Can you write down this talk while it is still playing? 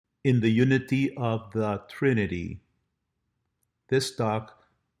in the unity of the Trinity. This talk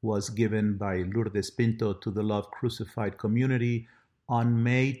was given by Lourdes Pinto to the Love Crucified community on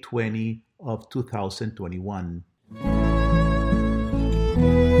May 20 of 2021.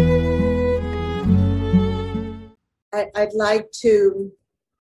 I'd like to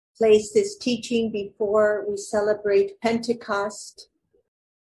place this teaching before we celebrate Pentecost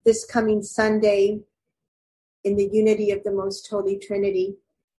this coming Sunday in the unity of the Most Holy Trinity,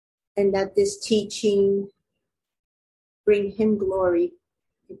 and that this teaching bring Him glory,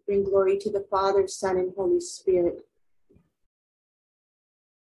 bring glory to the Father, Son, and Holy Spirit.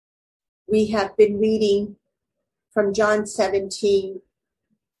 We have been reading from John 17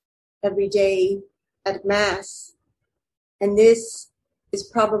 every day at Mass, and this is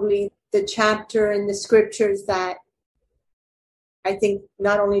probably the chapter in the scriptures that I think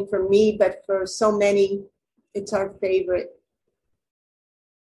not only for me, but for so many, it's our favorite.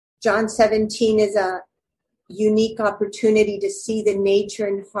 John 17 is a unique opportunity to see the nature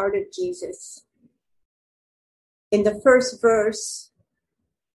and heart of Jesus. In the first verse,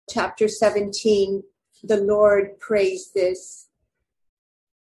 chapter 17, the Lord prays this: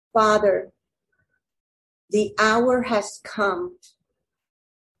 Father, the hour has come.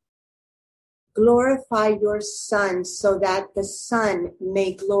 Glorify your Son so that the Son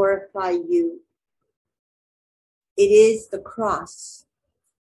may glorify you. It is the cross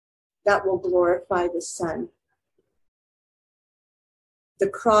that will glorify the Son. The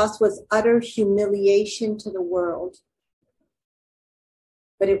cross was utter humiliation to the world,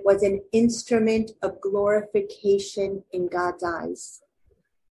 but it was an instrument of glorification in God's eyes.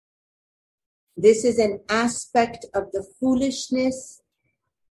 This is an aspect of the foolishness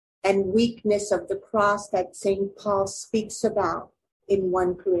and weakness of the cross that St. Paul speaks about in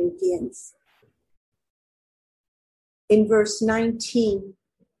 1 Corinthians. In verse 19,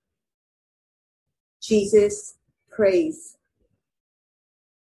 Jesus prays,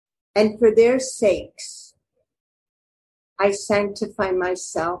 and for their sakes, I sanctify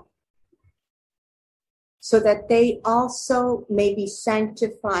myself, so that they also may be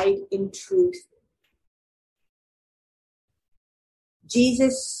sanctified in truth.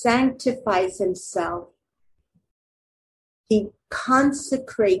 Jesus sanctifies himself. He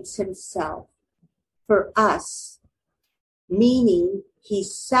consecrates himself for us, meaning he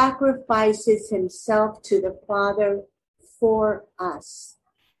sacrifices himself to the Father for us.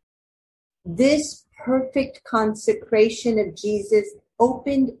 This perfect consecration of Jesus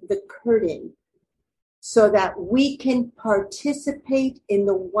opened the curtain so that we can participate in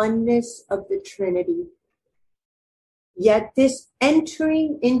the oneness of the Trinity. Yet this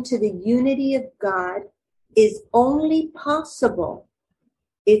entering into the unity of God is only possible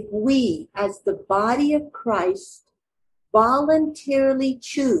if we, as the body of Christ, voluntarily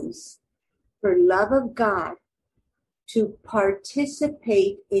choose, for love of God, to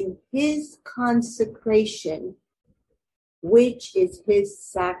participate in his consecration, which is his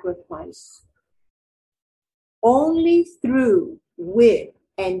sacrifice. Only through, with,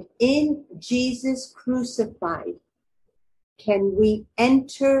 and in Jesus crucified can we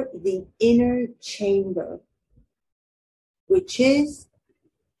enter the inner chamber, which is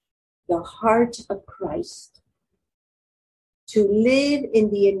the heart of Christ, to live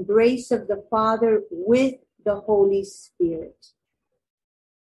in the embrace of the Father with the Holy Spirit.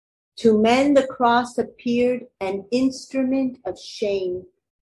 To men the cross appeared an instrument of shame.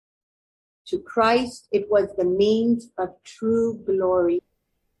 To Christ it was the means of true glory.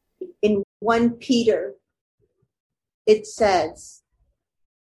 In 1 Peter it says,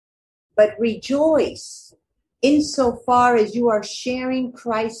 but rejoice insofar as you are sharing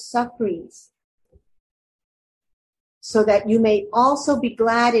Christ's sufferings, so that you may also be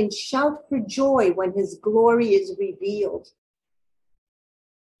glad and shout for joy when his glory is revealed.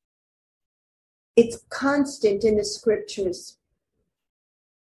 It's constant in the scriptures.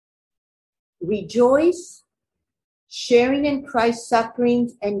 Rejoice, sharing in Christ's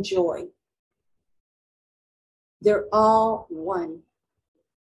sufferings, and joy. They're all one.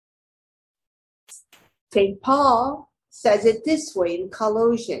 St. Paul says it this way in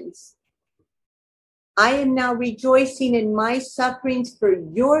Colossians: I am now rejoicing in my sufferings for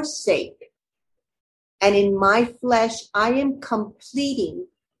your sake, and in my flesh I am completing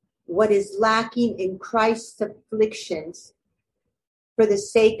what is lacking in Christ's afflictions for the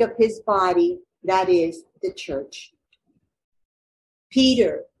sake of his body, that is, the church.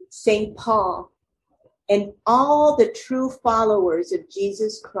 Peter, St. Paul, and all the true followers of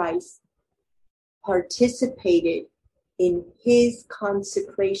Jesus Christ participated in his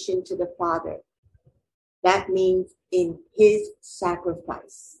consecration to the Father. That means in his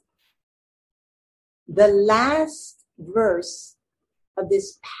sacrifice. The last verse of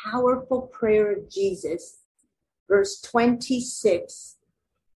this powerful prayer of Jesus, verse 26,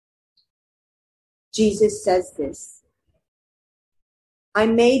 Jesus says this: I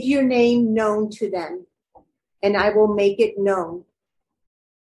made your name known to them, and I will make it known,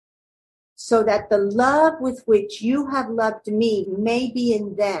 so that the love with which you have loved me may be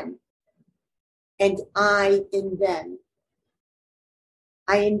in them, and I in them.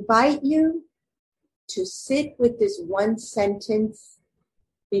 I invite you to sit with this one sentence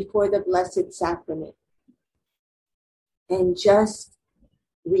before the Blessed Sacrament and just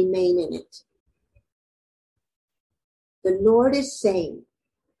remain in it. The Lord is saying,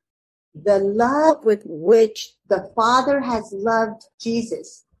 the love with which the Father has loved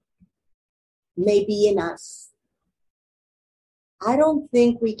Jesus may be in us. I don't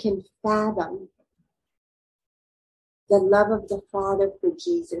think we can fathom the love of the Father for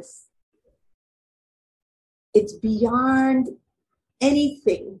Jesus. It's beyond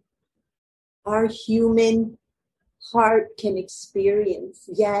anything our human heart can experience.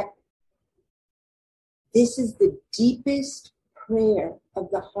 Yet, this is the deepest prayer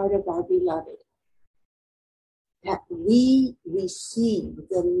of the heart of our beloved, that we receive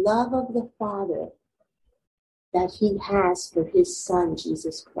the love of the Father that he has for his Son,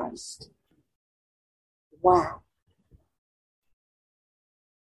 Jesus Christ. Wow.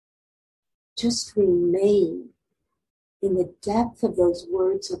 Just remain in the depth of those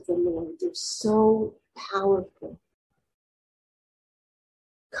words of the Lord. They're so powerful.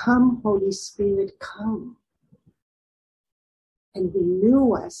 Come, Holy Spirit, come and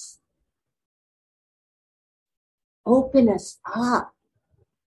renew us. Open us up.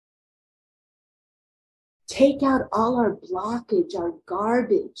 Take out all our blockage, our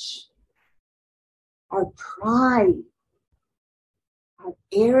garbage, our pride, our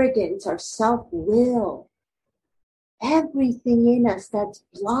arrogance, our self-will, everything in us that's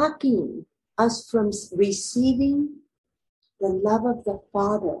blocking us from receiving the love of the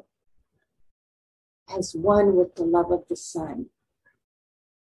Father as one with the love of the Son.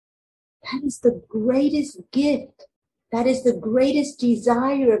 That is the greatest gift. That is the greatest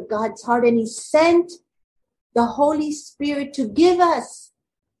desire of God's heart. And he sent the Holy Spirit to give us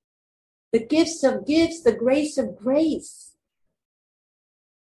the gifts of gifts, the grace of grace.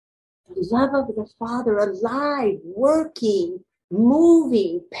 The love of the Father, alive, working,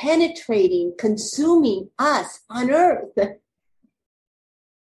 moving, penetrating, consuming us on earth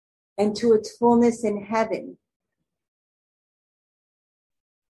and to its fullness in heaven.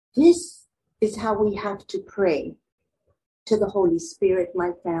 This is how we have to pray to the Holy Spirit,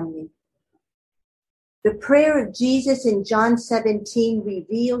 my family. The prayer of Jesus in John 17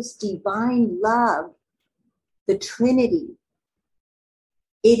 reveals divine love, the Trinity.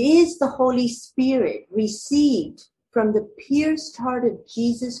 It is the Holy Spirit received from the pierced heart of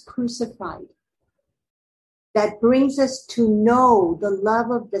Jesus crucified that brings us to know the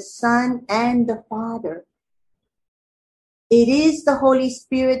love of the Son and the Father. It is the Holy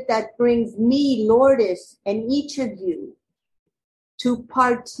Spirit that brings me, Lourdes, and each of you to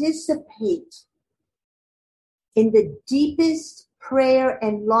participate in the deepest prayer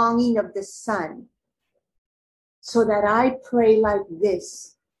and longing of the Son, so that I pray like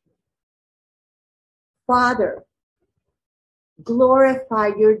this: Father,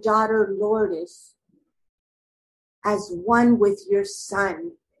 glorify your daughter Lourdes as one with your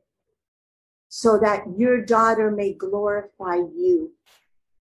Son, so that your daughter may glorify you.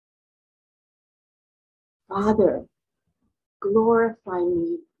 Father, glorify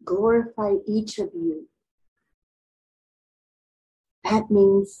me, glorify each of you. That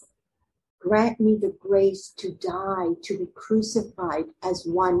means grant me the grace to die, to be crucified as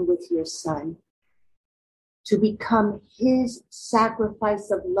one with your Son, to become his sacrifice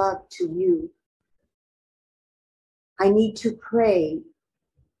of love to you. I need to pray.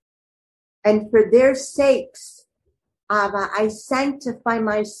 And for their sakes, Abba, I sanctify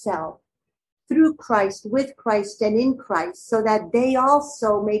myself through Christ, with Christ, and in Christ, so that they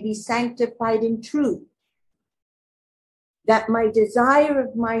also may be sanctified in truth. That my desire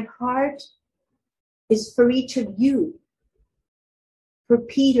of my heart is for each of you, for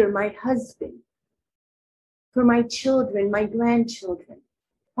Peter, my husband, for my children, my grandchildren,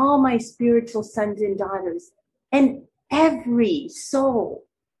 all my spiritual sons and daughters, and every soul,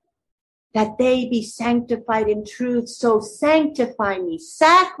 that they be sanctified in truth. So sanctify me,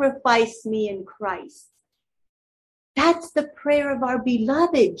 sacrifice me in Christ. That's the prayer of our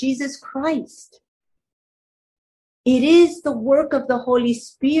beloved Jesus Christ. It is the work of the Holy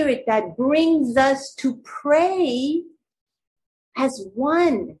Spirit that brings us to pray as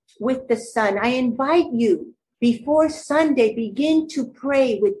one with the Son. I invite you, before Sunday, begin to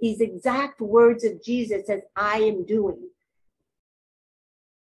pray with these exact words of Jesus as I am doing.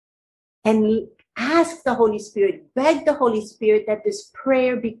 And ask the Holy Spirit, beg the Holy Spirit that this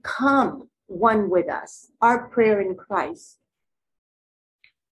prayer become one with us, our prayer in Christ.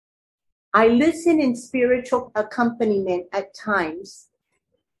 I listen in spiritual accompaniment at times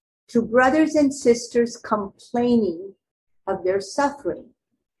to brothers and sisters complaining of their suffering,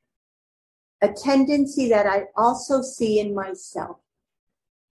 a tendency that I also see in myself.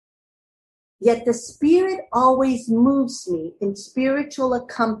 Yet the Spirit always moves me in spiritual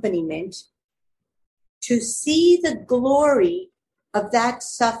accompaniment to see the glory of that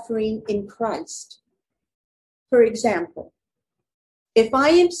suffering in Christ. For example, if I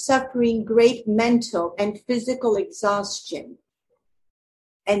am suffering great mental and physical exhaustion,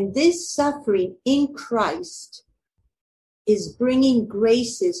 and this suffering in Christ is bringing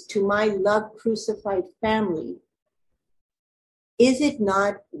graces to my love crucified family, is it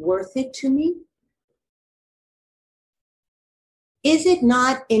not worth it to me? Is it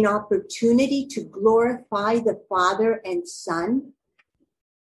not an opportunity to glorify the Father and Son?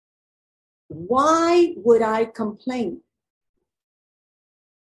 Why would I complain?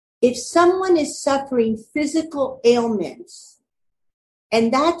 If someone is suffering physical ailments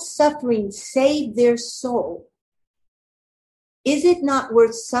and that suffering saved their soul, is it not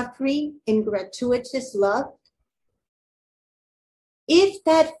worth suffering in gratuitous love? If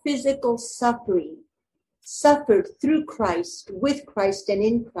that physical suffering suffered through Christ, with Christ, and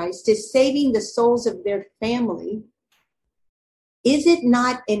in Christ is saving the souls of their family, is it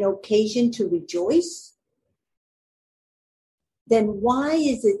not an occasion to rejoice? Then why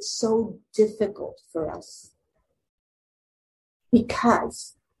is it so difficult for us?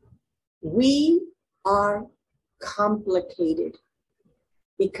 Because we are complicated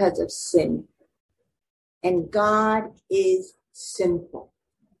because of sin, and God is simple.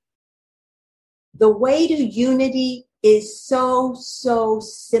 The way to unity is so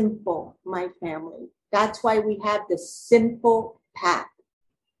simple, my family. That's why we have the simple path.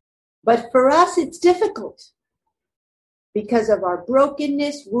 But for us, it's difficult because of our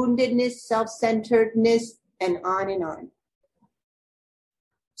brokenness, woundedness, self-centeredness, and on and on.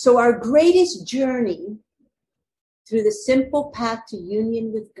 So our greatest journey through the simple path to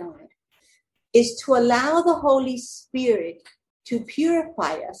union with God is to allow the Holy Spirit to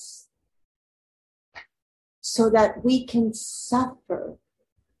purify us so that we can suffer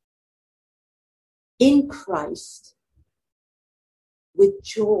in Christ with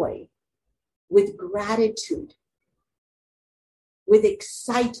joy, with gratitude, with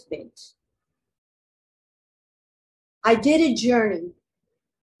excitement. I did a journey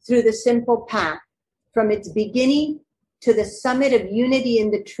through the simple path from its beginning to the summit of unity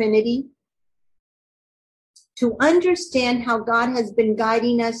in the Trinity to understand how God has been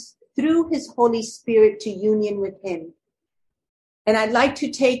guiding us through his Holy Spirit to union with him. And I'd like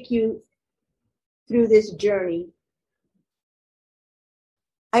to take you through this journey.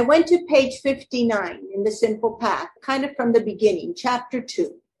 I went to page 59 in the simple path, kind of from the beginning, chapter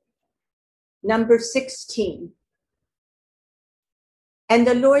 2, number 16. And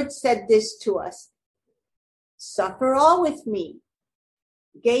the Lord said this to us, "Suffer all with me,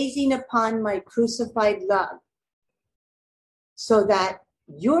 gazing upon my crucified love, so that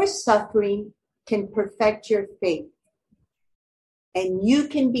your suffering can perfect your faith, and you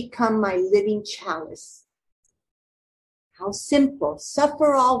can become my living chalice." How simple.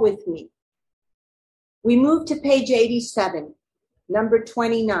 Suffer all with me. We move to page 87, number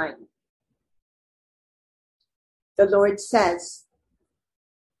 29. The Lord says,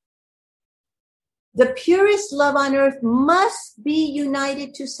 "The purest love on earth must be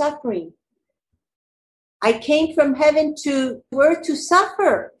united to suffering. I came from heaven to earth to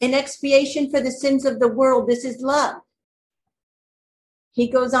suffer in expiation for the sins of the world. This is love." He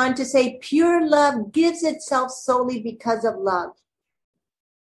goes on to say, pure love gives itself solely because of love.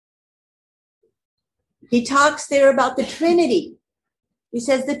 He talks there about the Trinity. He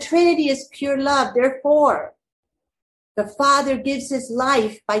says the Trinity is pure love. Therefore, the Father gives his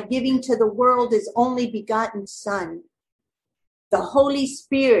life by giving to the world his only begotten Son. The Holy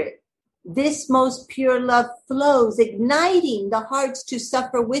Spirit, this most pure love flows, igniting the hearts to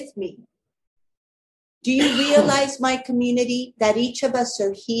suffer with me. Do you realize, my community, that each of us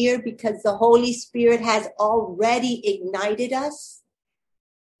are here because the Holy Spirit has already ignited us?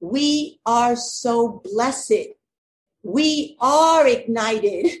 We are so blessed. We are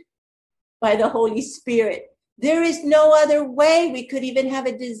ignited by the Holy Spirit. There is no other way we could even have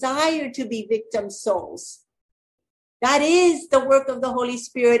a desire to be victim souls. That is the work of the Holy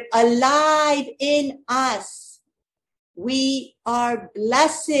Spirit alive in us. We are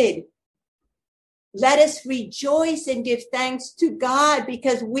blessed. Let us rejoice and give thanks to God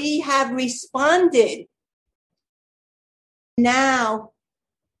because we have responded. Now,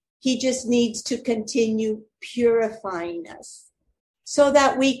 he just needs to continue purifying us so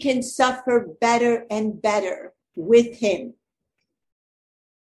that we can suffer better and better with him.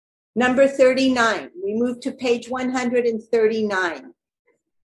 Number 39, we move to page 139.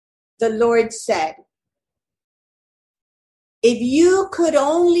 The Lord said, if you could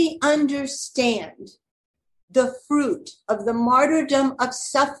only understand the fruit of the martyrdom of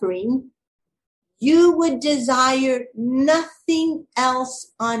suffering, you would desire nothing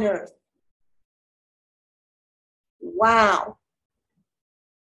else on earth. Wow.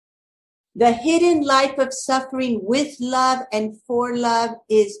 The hidden life of suffering with love and for love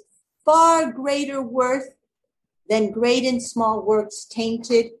is far greater worth than great and small works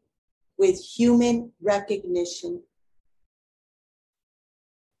tainted with human recognition.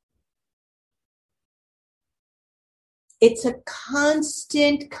 It's a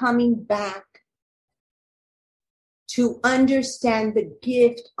constant coming back to understand the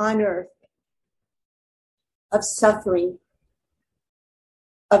gift on earth of suffering,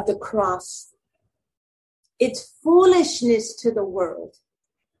 of the cross. It's foolishness to the world.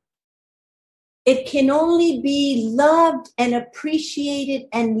 It can only be loved and appreciated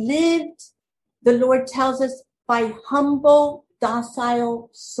and lived, the Lord tells us, by humble, docile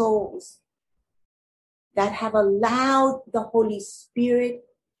souls that have allowed the Holy Spirit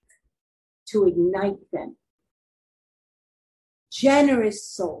to ignite them. Generous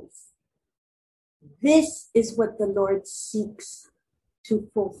souls. This is what the Lord seeks, to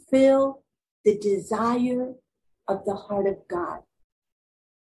fulfill the desire of the heart of God.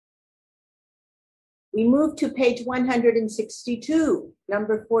 We move to page 162,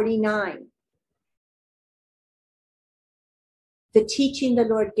 number 49. The teaching the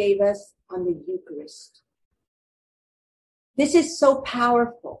Lord gave us on the Eucharist. This is so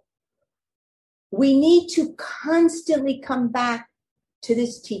powerful. We need to constantly come back to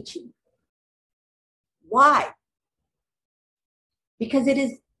this teaching. Why? Because it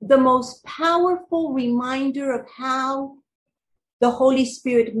is the most powerful reminder of how the Holy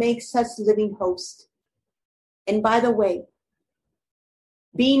Spirit makes us living hosts. And by the way,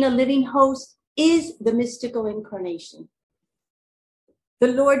 being a living host is the mystical incarnation. The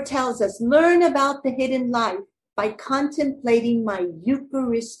Lord tells us, learn about the hidden life by contemplating my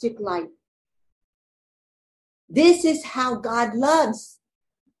Eucharistic life. This is how God loves.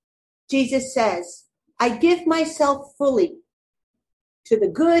 Jesus says, I give myself fully to the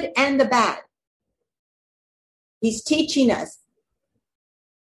good and the bad. He's teaching us.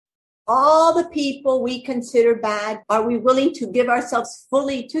 All the people we consider bad, are we willing to give ourselves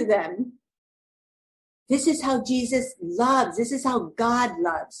fully to them? This is how Jesus loves. This is how God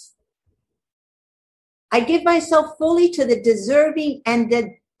loves. I give myself fully to the deserving and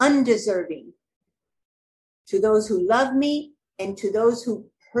the undeserving, to those who love me and to those who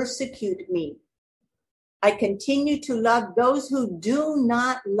persecute me. I continue to love those who do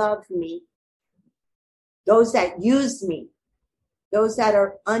not love me, those that use me, those that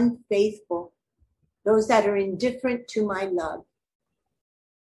are unfaithful, those that are indifferent to my love.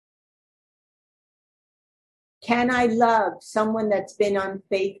 Can I love someone that's been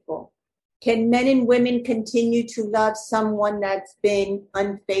unfaithful? Can men and women continue to love someone that's been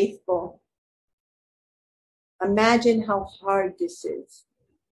unfaithful? Imagine how hard this is.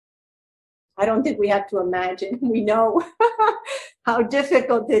 I don't think we have to imagine. We know how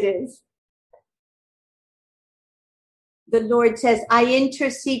difficult it is. The Lord says, I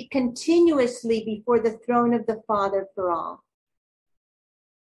intercede continuously before the throne of the Father for all.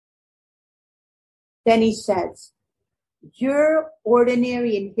 Then he says, your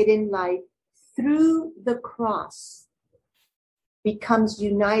ordinary and hidden life through the cross becomes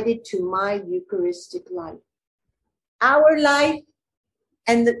united to my Eucharistic life. Our life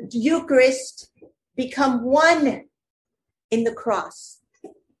and the Eucharist become one in the cross.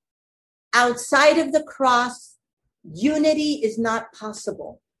 Outside of the cross, unity is not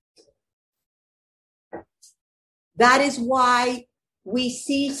possible. That is why we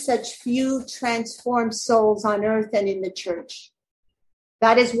see such few transformed souls on earth and in the church.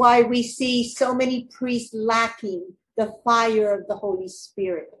 That is why we see so many priests lacking the fire of the Holy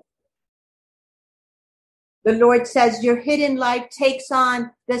Spirit. The Lord says, your hidden life takes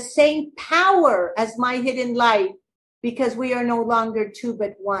on the same power as my hidden life because we are no longer two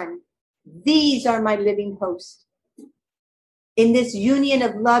but one. These are my living hosts. In this union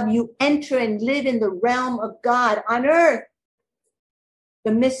of love, you enter and live in the realm of God on earth,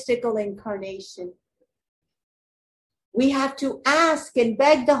 the mystical incarnation. We have to ask and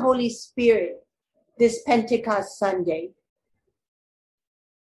beg the Holy Spirit this Pentecost Sunday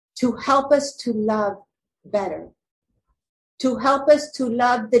to help us to love better, to help us to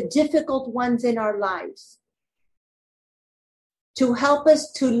love the difficult ones in our lives, to help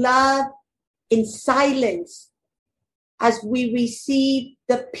us to love in silence as we receive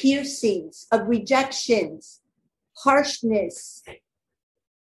the piercings of rejections, harshness,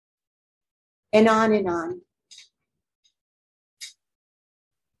 and on and on.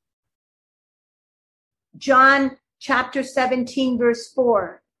 John chapter 17, verse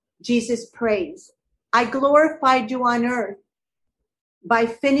 4, Jesus prays, I glorified you on earth by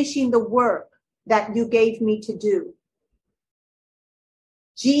finishing the work that you gave me to do.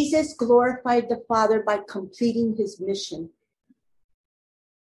 Jesus glorified the Father by completing his mission.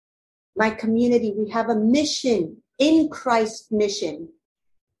 My community, we have a mission in Christ's mission.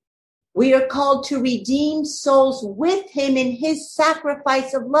 We are called to redeem souls with him in his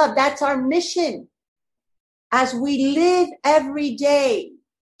sacrifice of love. That's our mission. As we live every day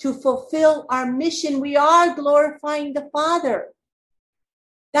to fulfill our mission, we are glorifying the Father.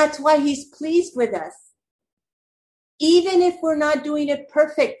 That's why he's pleased with us. Even if we're not doing it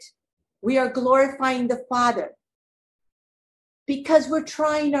perfect, we are glorifying the Father because we're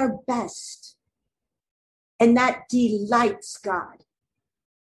trying our best. And that delights God.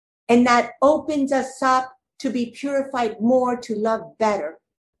 And that opens us up to be purified more, to love better.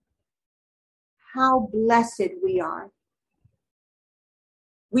 How blessed we are.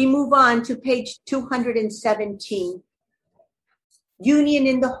 We move on to page 217. Union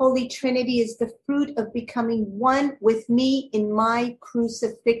in the Holy Trinity is the fruit of becoming one with me in my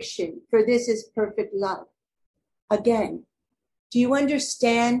crucifixion, for this is perfect love. Again, do you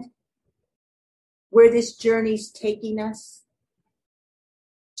understand where this journey's taking us?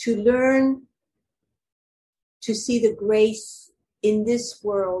 To learn to see the grace in this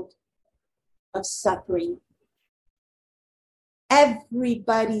world of suffering.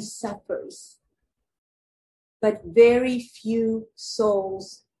 Everybody suffers, but very few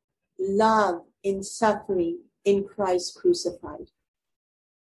souls love in suffering in Christ crucified.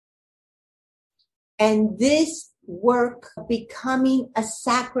 And this work of becoming a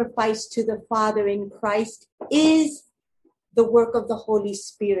sacrifice to the Father in Christ is the work of the Holy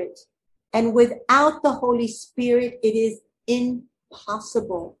Spirit. And without the Holy Spirit, it is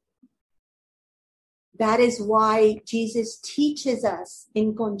impossible. That is why Jesus teaches us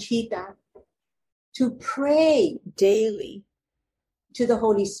in Conchita to pray daily to the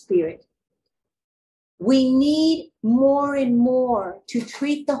Holy Spirit. We need more and more to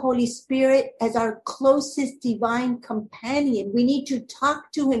treat the Holy Spirit as our closest divine companion. We need to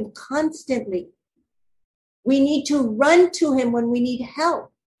talk to him constantly. We need to run to him when we need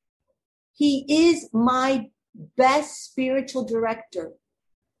help. He is my best spiritual director.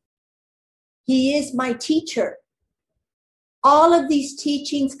 He is my teacher. All of these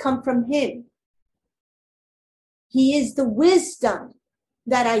teachings come from him. He is the wisdom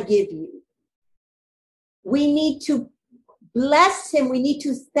that I give you. We need to bless him. We need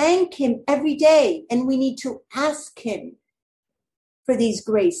to thank him every day. And we need to ask him for these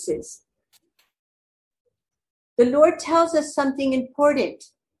graces. The Lord tells us something important.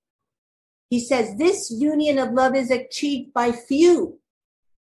 He says, this union of love is achieved by few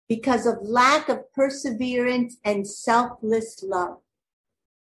because of lack of perseverance and selfless love.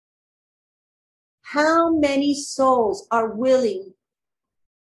 How many souls are willing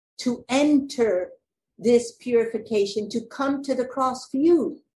to enter this purification, to come to the cross?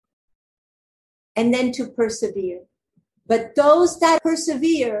 Few, and then to persevere. But those that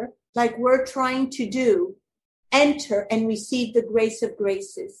persevere, like we're trying to do, enter and receive the grace of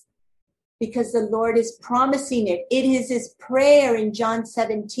graces. Because the Lord is promising it. It is his prayer in John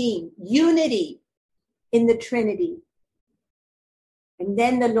 17, unity in the Trinity. And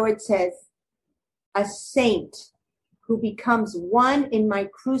then the Lord says, a saint who becomes one in my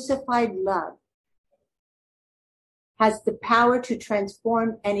crucified love has the power to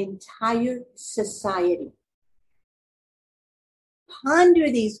transform an entire society.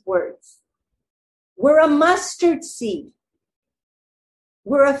 Ponder these words. We're a mustard seed.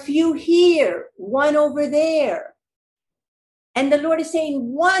 We're a few here, one over there. And the Lord is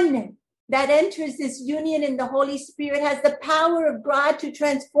saying one that enters this union in the Holy Spirit has the power of God to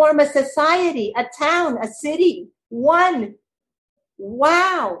transform a society, a town, a city. One.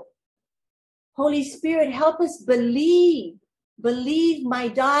 Wow. Holy Spirit, help us believe. Believe, my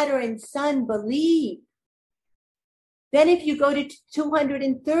daughter and son, believe. Then if you go to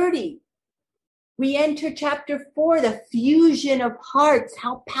 230, we enter chapter 4, the fusion of hearts.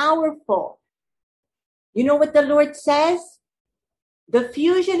 How powerful. You know what the Lord says? The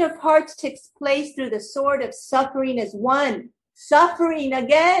fusion of hearts takes place through the sword of suffering as one. Suffering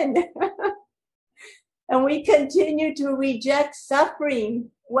again. And we continue to reject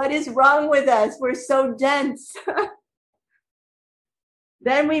suffering. What is wrong with us? We're so dense.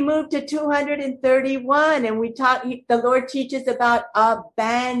 Then we move to 231 and the Lord teaches about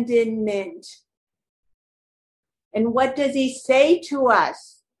abandonment. And what does he say to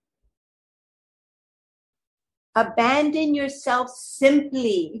us? Abandon yourself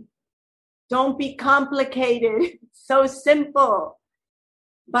simply. Don't be complicated. So simple.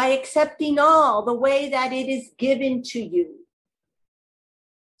 By accepting all the way that it is given to you.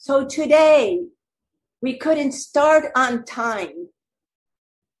 So today, we couldn't start on time.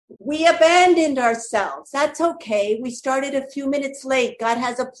 We abandoned ourselves. That's okay. We started a few minutes late. God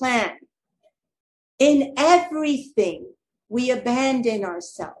has a plan. In everything, we abandon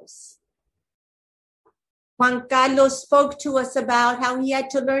ourselves. Juan Carlos spoke to us about how he had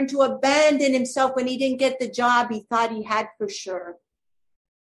to learn to abandon himself when he didn't get the job he thought he had for sure.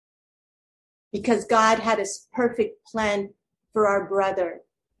 Because God had a perfect plan for our brother.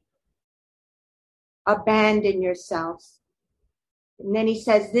 Abandon yourselves. And then he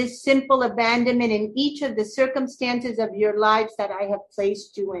says, this simple abandonment in each of the circumstances of your lives that I have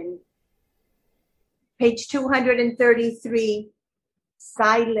placed you in. Page 233,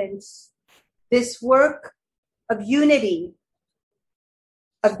 silence. This work of unity,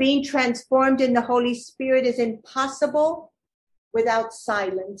 of being transformed in the Holy Spirit is impossible without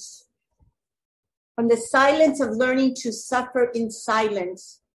silence. From the silence of learning to suffer in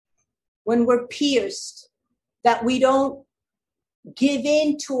silence, when we're pierced, that we don't give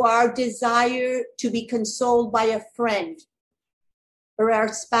in to our desire to be consoled by a friend or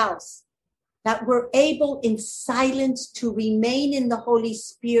our spouse, that we're able in silence to remain in the Holy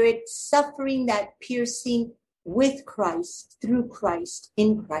Spirit, suffering that piercing with Christ, through Christ,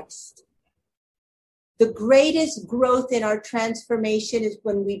 in Christ. The greatest growth in our transformation is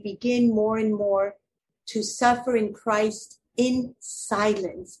when we begin more and more to suffer in Christ in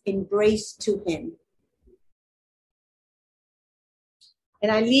silence, embrace to him.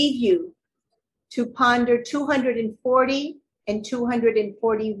 And I leave you to ponder 240 and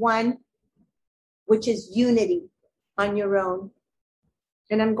 241, which is unity on your own.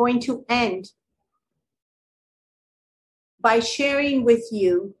 And I'm going to end by sharing with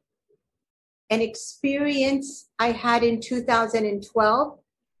you an experience I had in 2012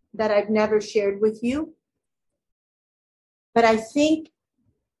 that I've never shared with you. But I think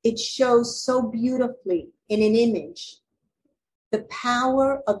it shows so beautifully in an image the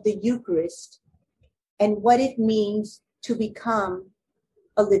power of the Eucharist and what it means to become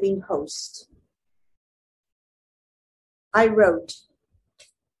a living host. I wrote,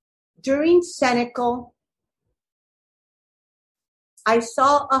 during Cenacle, I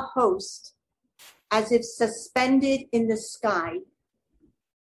saw a host as if suspended in the sky.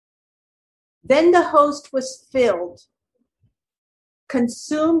 Then the host was filled,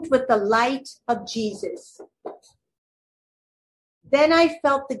 consumed with the light of Jesus. Then I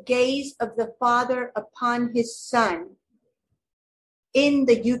felt the gaze of the Father upon his Son in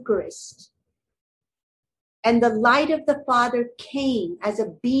the Eucharist. And the light of the Father came as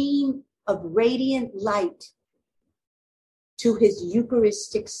a beam of radiant light to his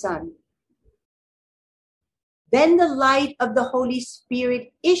Eucharistic Son. Then the light of the Holy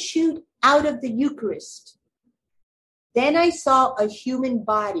Spirit issued out of the Eucharist. Then I saw a human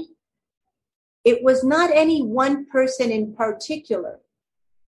body. It was not any one person in particular.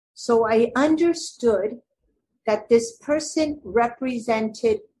 So I understood that this person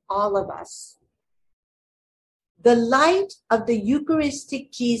represented all of us. The light of the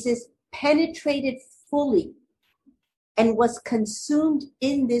Eucharistic Jesus penetrated fully and was consumed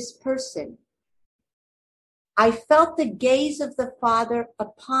in this person. I felt the gaze of the Father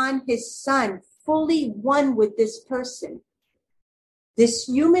upon his Son, fully one with this person. This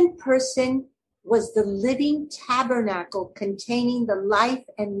human person was the living tabernacle containing the life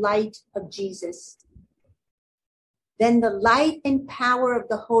and light of Jesus. Then the light and power of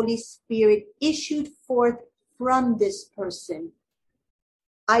the Holy Spirit issued forth from this person.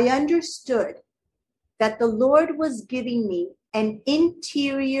 I understood that the Lord was giving me an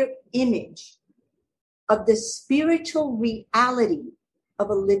interior image of the spiritual reality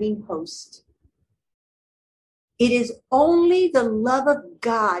of a living host. It is only the love of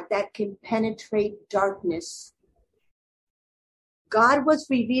God that can penetrate darkness. God was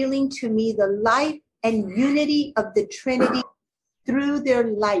revealing to me the life and unity of the Trinity through their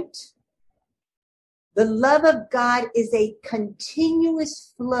light. The love of God is a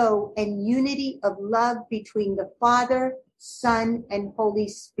continuous flow and unity of love between the Father, Son, and Holy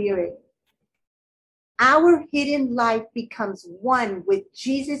Spirit. Our hidden life becomes one with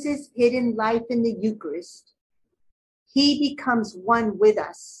Jesus' hidden life in the Eucharist. He becomes one with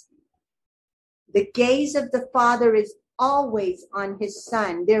us. The gaze of the Father is always on his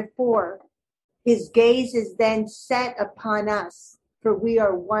Son. Therefore, his gaze is then set upon us, for we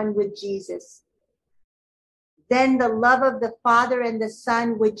are one with Jesus. Then the love of the Father and the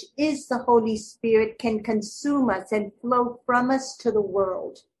Son, which is the Holy Spirit, can consume us and flow from us to the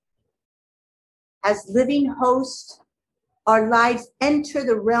world. As living hosts, our lives enter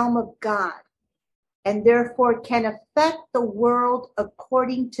the realm of God and therefore can affect the world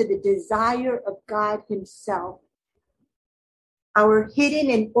according to the desire of God himself. Our hidden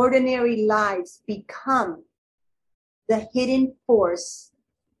and ordinary lives become the hidden force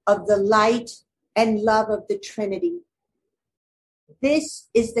of the light and love of the Trinity. This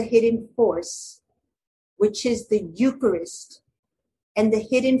is the hidden force, which is the Eucharist, and the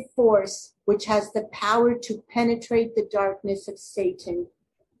hidden force which has the power to penetrate the darkness of Satan.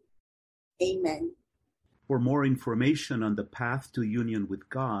 Amen. For more information on the path to union with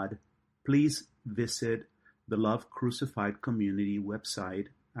God, please visit the Love Crucified community website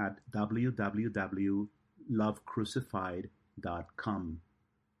at www.lovecrucified.com.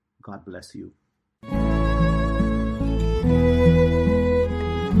 God bless you.